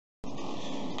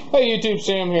Hey YouTube,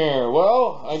 Sam here.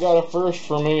 Well, I got a first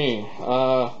for me.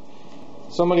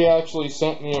 Somebody actually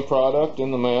sent me a product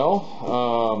in the mail,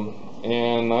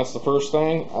 and that's the first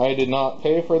thing. I did not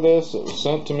pay for this. It was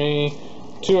sent to me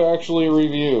to actually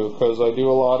review, because I do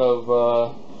a lot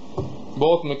of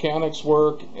both mechanics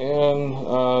work and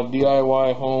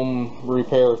DIY home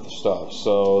repair stuff.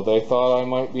 So they thought I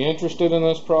might be interested in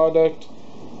this product,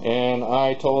 and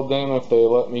I told them if they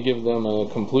let me give them a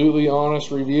completely honest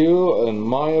review and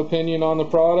my opinion on the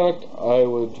product,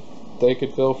 they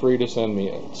could feel free to send me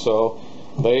it. So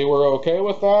they were okay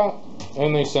with that,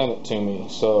 and they sent it to me.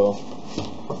 So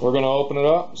we're gonna open it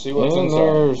up, see what's inside.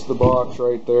 There's the box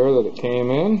right there that it came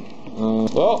in.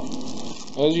 Well,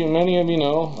 as many of you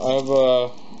know, I've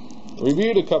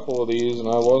reviewed a couple of these and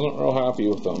I wasn't real happy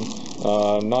with them.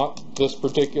 Not this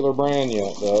particular brand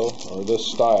yet though, or this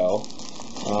style.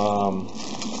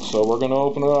 So we're going to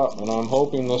open it up, and I'm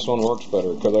hoping this one works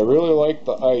better, because I really like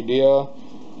the idea.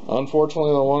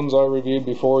 Unfortunately, the ones I reviewed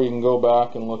before, you can go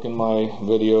back and look in my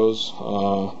videos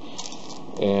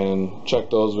and check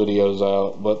those videos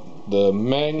out, but the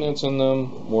magnets in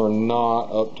them were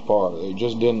not up to par. They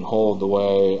just didn't hold the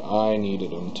way I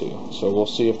needed them to. So we'll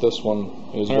see if this one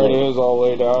is better. There it is, all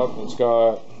laid out. It's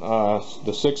got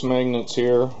the 6 magnets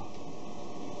here.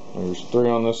 There's 3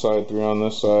 on this side, 3 on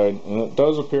this side, and it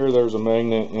does appear there's a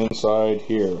magnet inside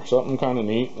here. Something kind of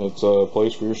neat. It's a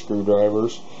place for your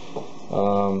screwdrivers.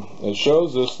 It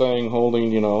shows this thing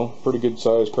holding, you know, pretty good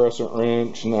sized crescent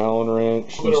wrench, an Allen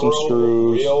wrench, and some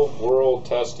screws. Real world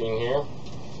testing here.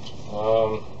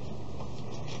 I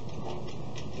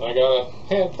got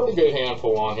a pretty good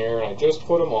handful on here, and I just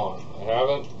put them on. I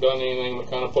haven't done anything but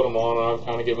kind of put them on, and I've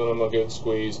kind of given them a good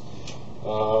squeeze.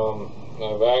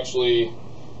 I've actually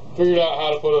figured out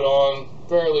how to put it on.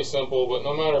 Fairly simple, but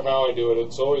no matter how I do it,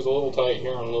 it's always a little tight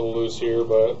here and a little loose here,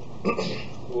 but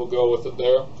we'll go with it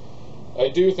there. I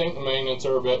do think the magnets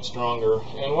are a bit stronger,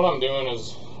 and what I'm doing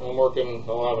is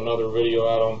I'll have another video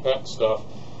out on pet stuff,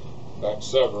 in fact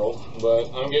several, but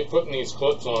I'm putting these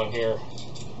clips on here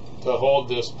to hold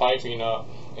this piping up,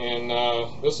 and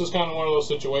this is kind of one of those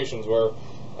situations where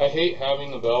I hate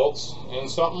having the belts,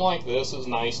 and something like this is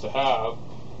nice to have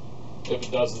if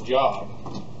it does the job.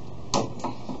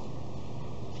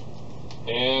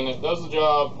 And it does the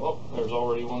job. Oh, there's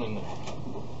already one in there.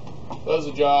 It does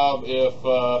the job if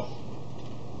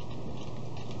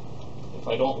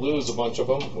I don't lose a bunch of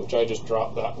them, which I just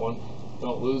dropped that one.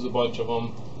 Don't lose a bunch of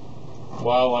them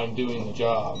while I'm doing the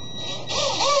job.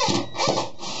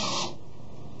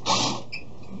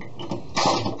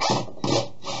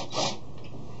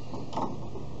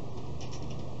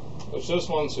 Which this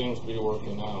one seems to be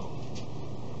working out.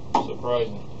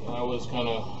 Surprising. I was kind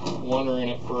of wondering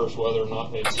at first whether or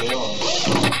not they'd sail on it.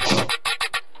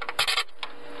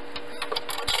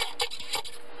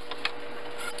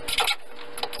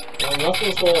 Well,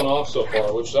 nothing's falling off so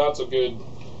far, which that's a good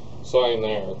sign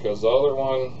there, because the other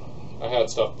one I had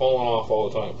stuff falling off all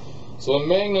the time. So the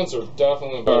magnets are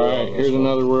definitely better. Alright, here's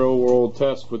another real world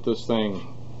test with this thing.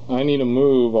 I need to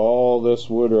move all this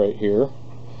wood right here,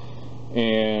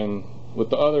 and with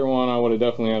the other one, I would have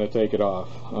definitely had to take it off.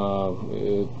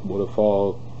 It would have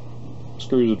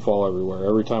screws would fall everywhere.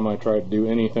 Every time I tried to do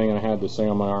anything, I had this thing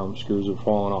on my arm, screws were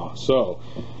falling off. So,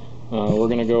 we're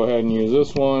going to go ahead and use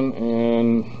this one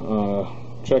and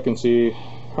check and see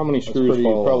how many screws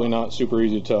fall off. Probably not super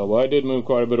easy to tell, but I did move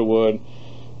quite a bit of wood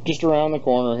just around the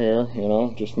corner here, you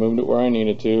know, just moved it where I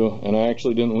needed to, and I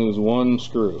actually didn't lose one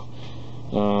screw.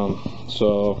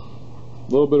 So, a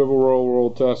little bit of a real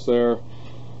world test there.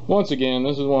 Once again,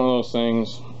 this is one of those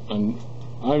things, I'm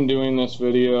doing this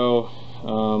video,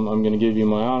 I'm going to give you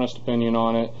my honest opinion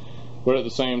on it, but at the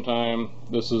same time,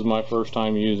 this is my first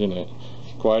time using it.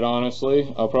 Quite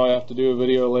honestly, I'll probably have to do a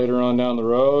video later on down the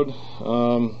road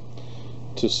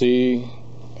to see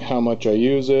how much I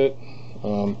use it,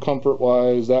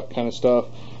 comfort-wise, that kind of stuff.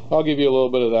 I'll give you a little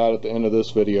bit of that at the end of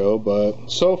this video, but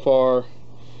so far,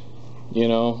 you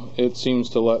know, it seems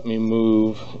to let me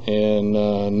move and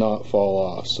not fall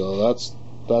off. So that's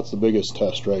the biggest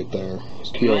test right there.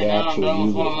 Right now I'm done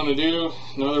with what I'm going to do.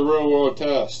 Another real world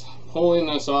test. Pulling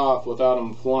this off without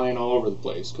them flying all over the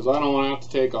place, because I don't want to have to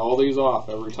take all these off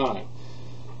every time.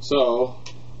 So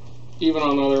even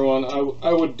on another one,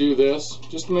 I would do this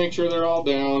just to make sure they're all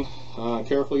down.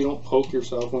 Careful you don't poke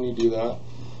yourself when you do that.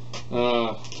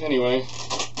 Anyway,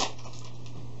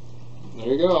 there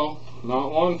you go.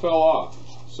 Not one fell off.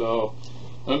 So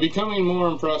I'm becoming more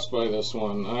impressed by this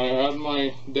one. I had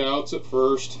my doubts at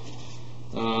first.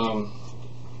 To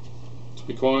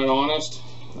be quite honest,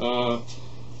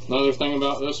 another thing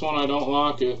about this one I don't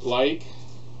like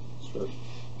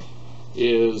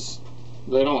is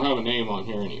they don't have a name on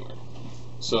here anywhere.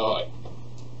 So,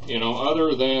 you know,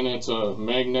 other than it's a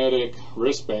magnetic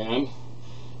wristband,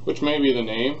 which may be the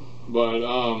name, but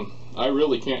I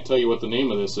really can't tell you what the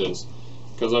name of this is,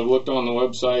 because I've looked on the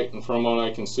website, and from what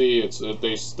I can see, it's that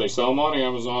they sell them on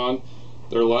Amazon.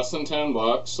 They're less than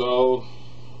 $10, so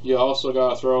you also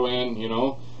got to throw in, you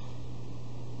know,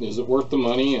 is it worth the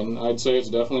money? And I'd say it's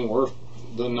definitely worth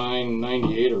the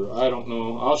 $9.98, or I don't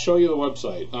know. I'll show you the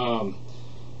website.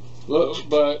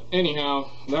 But anyhow,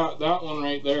 that one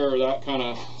right there, that kind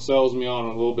of sells me on a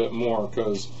little bit more,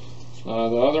 because the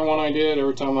other one I did,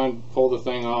 every time I'd pull the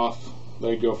thing off,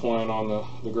 they'd go flying on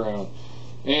the ground.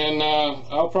 And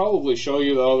I'll probably show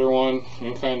you the other one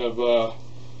and kind of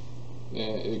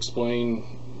explain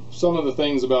some of the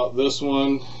things about this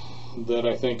one that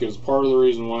I think is part of the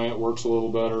reason why it works a little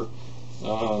better.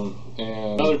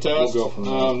 And another test, we'll go from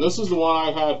there. This is the one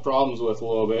I've had problems with a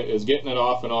little bit, is getting it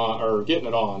off and on, or getting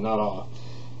it on, not off,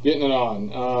 getting it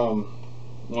on.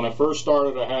 When I first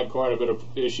started, I had quite a bit of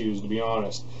issues, to be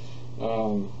honest.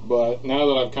 But now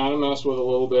that I've kind of messed with it a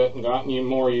little bit and gotten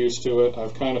more used to it,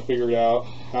 I've kind of figured out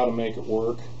how to make it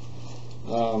work.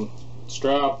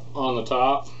 Strap on the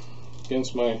top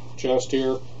against my chest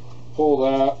here, pull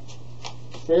that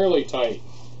fairly tight,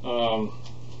 and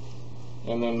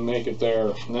then make it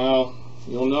there. Now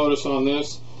you'll notice on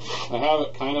this, I have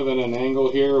it kind of in an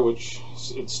angle here, which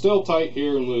it's still tight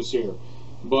here and loose here,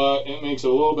 but it makes it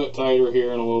a little bit tighter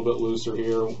here and a little bit looser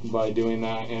here by doing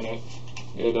that, and it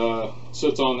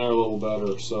sits on there a little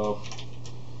better. So,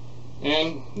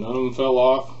 and none of them fell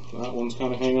off. That one's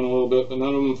kind of hanging a little bit, but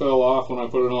none of them fell off when I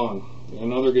put it on.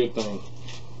 Another good thing.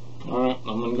 Alright,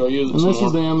 I'm going to go use it some more. And this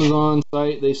is the Amazon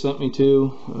site they sent me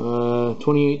to.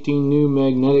 2018 new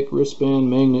magnetic wristband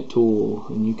magnet tool.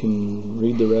 And you can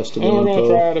read the rest of the info. And we're going to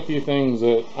try out a few things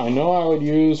that I know I would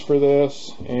use for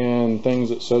this, and things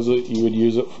that says that you would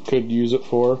use it, could use it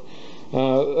for.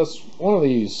 That's one of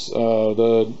these.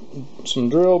 Some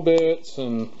drill bits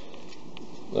and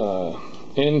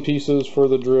end pieces for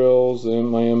the drills and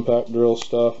my impact drill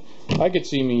stuff. I could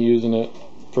see me using it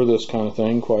for this kind of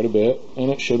thing quite a bit, and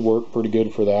it should work pretty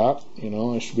good for that. You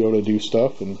know, I should be able to do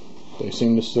stuff, and they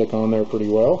seem to stick on there pretty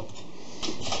well.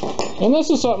 And this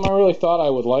is something I really thought I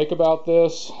would like about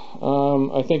this.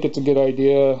 I think it's a good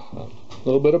idea. A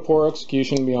little bit of poor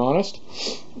execution, to be honest,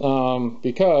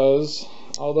 because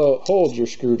although it holds your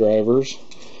screwdrivers,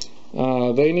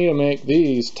 they need to make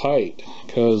these tight,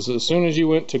 because as soon as you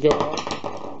went to go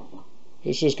up,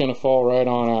 it's just going to fall right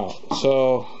on out.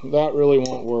 So that really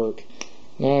won't work.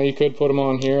 Now you could put them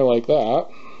on here like that,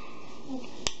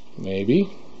 maybe.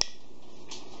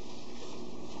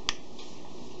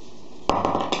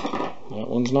 That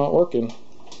one's not working.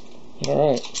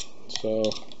 Alright, so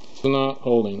it's not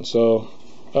holding. So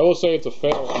I will say it's a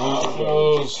fail.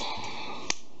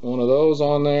 One of those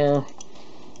on there.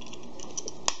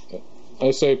 I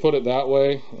say put it that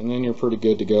way, and then you're pretty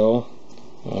good to go.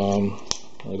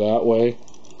 Or that way,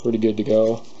 pretty good to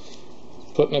go.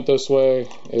 Putting it this way,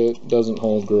 it doesn't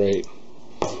hold great.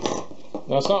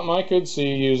 Now, something I could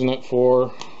see using it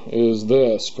for is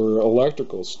this, for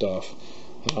electrical stuff.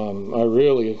 I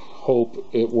really hope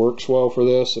it works well for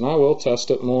this, and I will test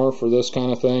it more for this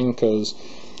kind of thing, because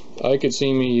I could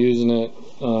see me using it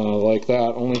like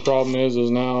that. Only problem is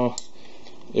now,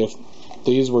 if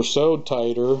these were sewed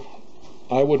tighter,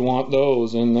 I would want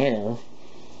those in there,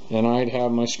 and I'd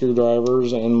have my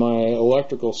screwdrivers and my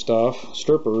electrical stuff,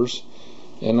 strippers,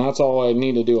 and that's all I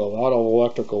need to do, a lot of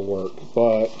electrical work.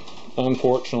 But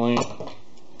unfortunately,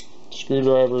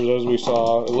 screwdrivers, as we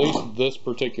saw, at least this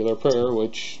particular pair,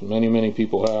 which many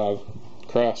people have,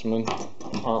 Craftsman,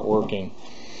 aren't working.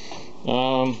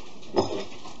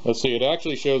 Let's see, it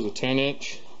actually shows a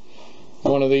 10-inch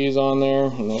one of these on there,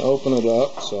 and they open it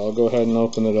up, so I'll go ahead and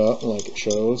open it up like it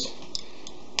shows.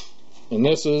 And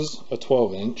this is a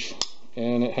 12-inch,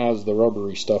 and it has the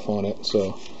rubbery stuff on it,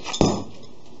 so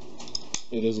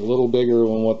it is a little bigger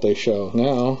than what they show.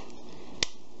 Now,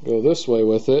 go this way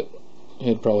with it,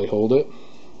 it'd probably hold it,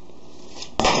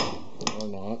 or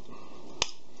not.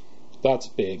 That's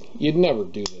big. You'd never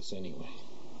do this anyway.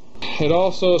 It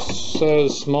also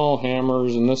says small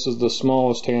hammers, and this is the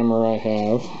smallest hammer I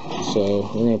have, so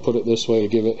we're going to put it this way to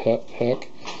give it heck,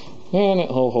 and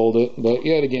it'll hold it. But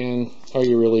yet again, are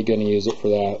you really going to use it for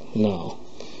that? No.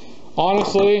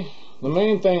 Honestly, the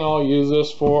main thing I'll use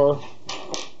this for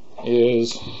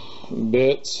is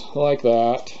bits like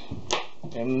that,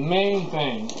 and the main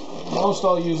thing, most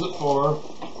I'll use it for,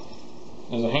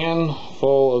 is a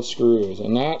handful of screws,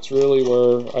 and that's really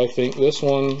where I think this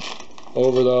one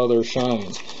over the other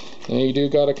shines. And you do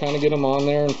got to kind of get them on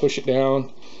there and push it down.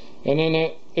 and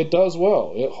then it does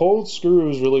well. It holds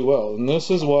screws really well, and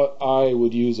this is what I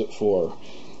would use it for.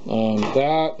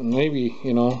 That, and maybe,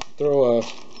 you know, throw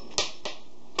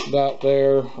that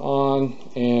there on,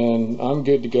 and I'm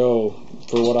good to go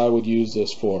for what I would use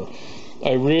this for.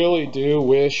 I really do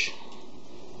wish,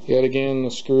 yet again,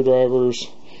 the screwdrivers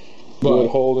would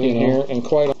hold in here, and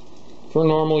quite for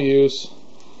normal use,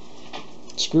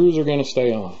 screws are going to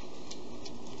stay on.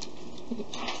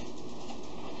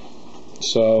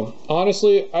 So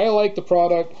honestly, I like the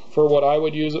product for what I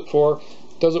would use it for.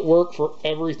 Does it work for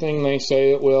everything they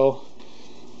say it will?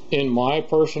 In my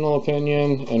personal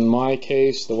opinion, in my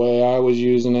case, the way I was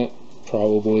using it,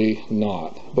 probably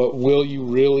not. But will you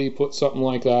really put something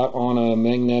like that on a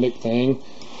magnetic thing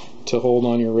to hold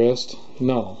on your wrist?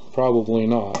 No, probably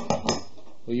not.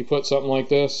 Will you put something like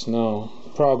this? No,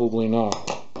 probably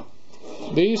not.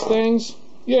 These things,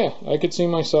 yeah, I could see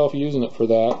myself using it for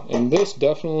that. And this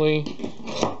definitely,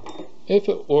 if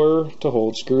it were to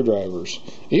hold screwdrivers,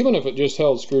 even if it just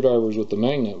held screwdrivers with the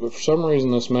magnet, but for some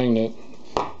reason this magnet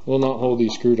will not hold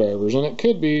these screwdrivers. And it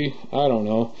could be, I don't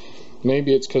know,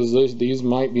 maybe it's because these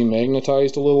might be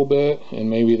magnetized a little bit, and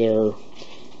maybe they're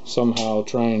somehow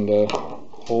trying to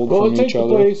hold from each other.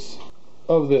 Will it take the place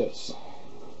of this?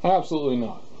 Absolutely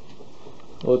not.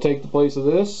 Will it take the place of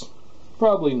this?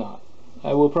 Probably not.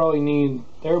 I will probably need,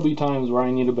 there will be times where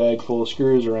I need a bag full of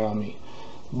screws around me,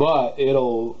 but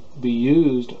it'll be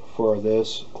used for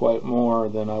this quite more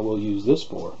than I will use this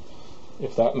for,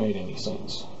 if that made any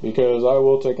sense. Because I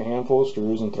will take a handful of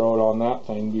screws and throw it on that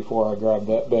thing before I grab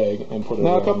that bag and put it around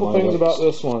my waist. Now a couple things about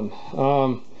this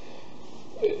one.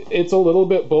 It's a little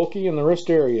bit bulky in the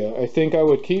wrist area. I think I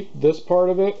would keep this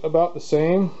part of it about the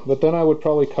same, but then I would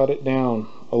probably cut it down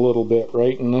a little bit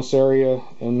right in this area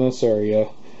and this area,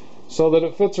 so that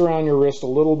it fits around your wrist a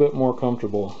little bit more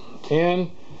comfortable.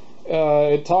 And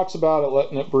it talks about it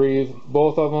letting it breathe.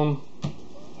 Both of them,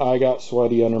 I got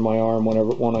sweaty under my arm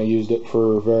when I used it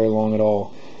for very long at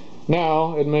all.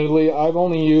 Now, admittedly, I've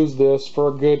only used this for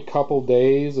a good couple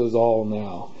days is all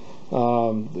now.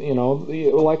 You know,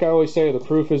 like I always say, the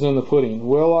proof is in the pudding.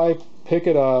 Will I pick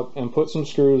it up and put some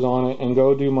screws on it and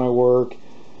go do my work?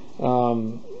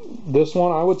 This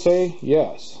one, I would say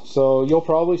yes. So you'll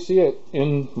probably see it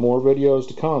in more videos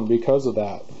to come because of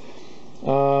that.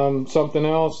 Something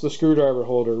else, the screwdriver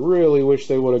holder. Really wish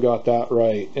they would have got that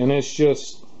right. And it's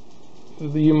just,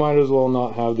 you might as well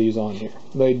not have these on here.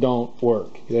 They don't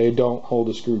work. They don't hold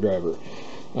a screwdriver.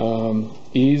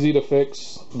 Easy to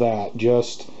fix that.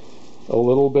 Just a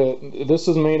little bit. This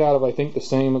is made out of, I think, the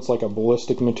same, it's like a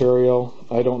ballistic material.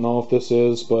 I don't know if this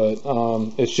is, but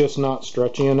it's just not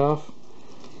stretchy enough.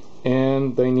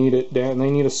 And they need it down.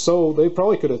 They need a sew. They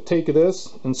probably could have taken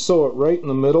this and sew it right in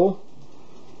the middle,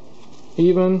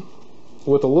 even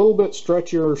with a little bit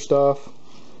stretchier stuff.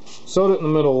 Sewed it in the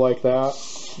middle like that.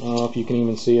 I don't know if you can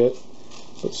even see it,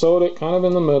 but sewed it kind of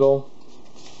in the middle,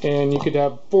 and you could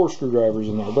have 4 screwdrivers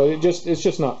in there. But it's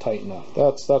just not tight enough.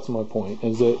 That's my point.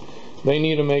 Is that they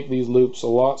need to make these loops a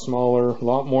lot smaller, a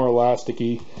lot more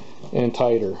elasticy, and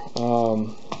tighter.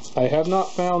 I have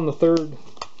not found the third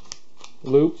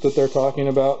loop that they're talking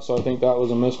about, so I think that was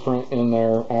a misprint in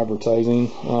their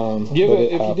advertising. If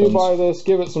you do buy this,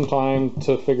 give it some time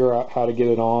to figure out how to get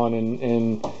it on,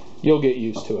 and you'll get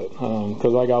used to it,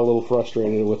 because I got a little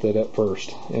frustrated with it at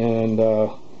first. And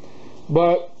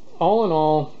but all in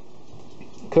all,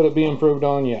 could it be improved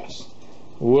on? Yes.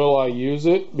 Will I use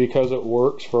it because it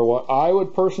works for what I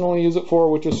would personally use it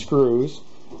for, which is screws?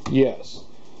 Yes.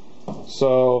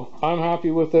 So I'm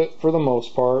happy with it for the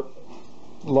most part.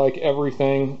 Like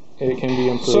everything, it can be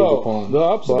improved upon. The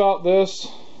ups about this,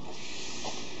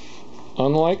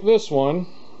 unlike this one,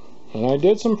 and I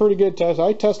did some pretty good tests.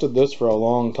 I tested this for a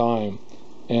long time,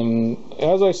 and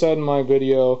as I said in my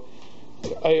video,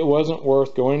 it wasn't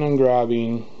worth going and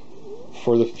grabbing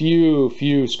for the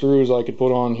few screws I could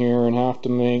put on here and have to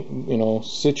make, you know,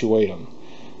 situate them.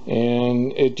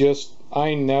 And it just,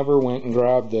 I never went and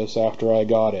grabbed this after I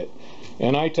got it.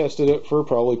 And I tested it for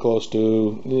probably close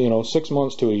to, you know, 6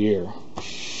 months to a year.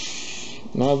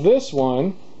 Now this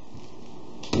one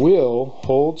will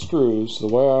hold screws the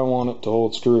way I want it to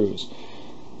hold screws.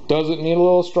 Does it need a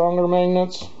little stronger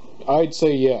magnets? I'd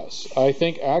say yes. I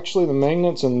think actually the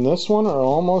magnets in this one are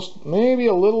almost maybe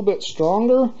a little bit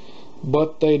stronger,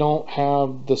 but they don't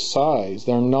have the size.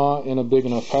 They're not in a big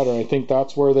enough pattern. I think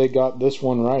that's where they got this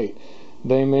one right.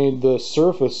 They made the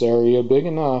surface area big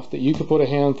enough that you could put a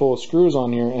handful of screws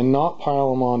on here and not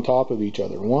pile them on top of each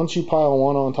other. Once you pile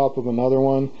one on top of another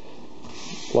one,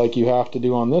 like you have to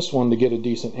do on this one to get a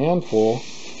decent handful,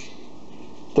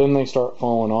 then they start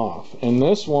falling off. And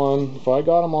this one, if I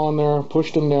got them on there,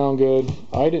 pushed them down good,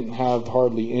 I didn't have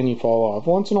hardly any fall off.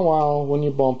 Once in a while, when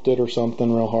you bumped it or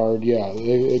something real hard, yeah,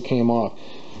 it came off.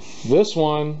 This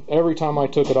one, every time I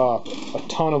took it off, a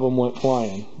ton of them went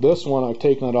flying. This one, I've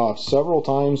taken it off several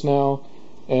times now,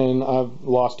 and I've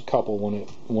lost a couple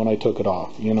when I took it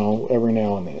off, you know, every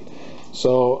now and then.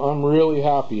 So I'm really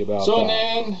happy about that. So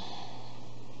then,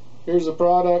 here's the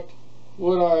product.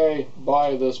 Would I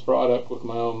buy this product with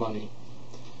my own money?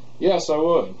 Yes, I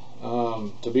would.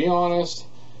 To be honest,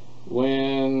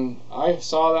 when I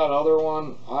saw that other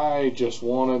one, I just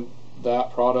wanted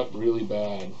that product really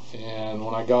bad, and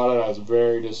when I got it I was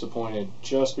very disappointed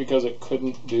just because it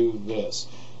couldn't do this.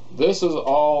 This is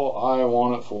all I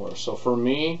want it for. So for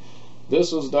me,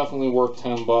 this was definitely worth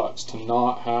 10 bucks to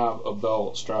not have a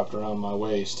belt strapped around my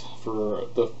waist for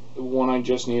the when I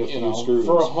just need a few screws.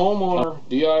 For a homeowner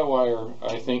DIYer,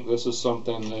 I think this is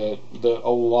something that a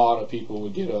lot of people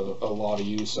would get a lot of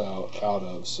use out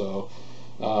of. So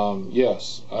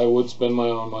yes, I would spend my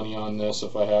own money on this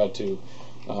if I had to.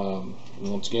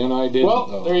 Once again, I didn't.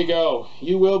 Well, there you go.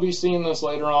 You will be seeing this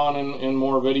later on in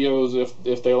more videos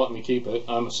if they let me keep it.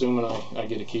 I'm assuming I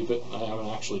get to keep it. I haven't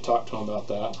actually talked to them about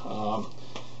that.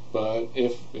 But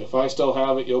if I still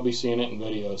have it, you'll be seeing it in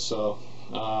videos. So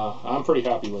I'm pretty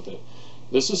happy with it.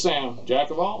 This is Sam,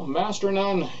 Jack of all, Master of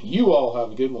none. You all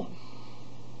have a good one.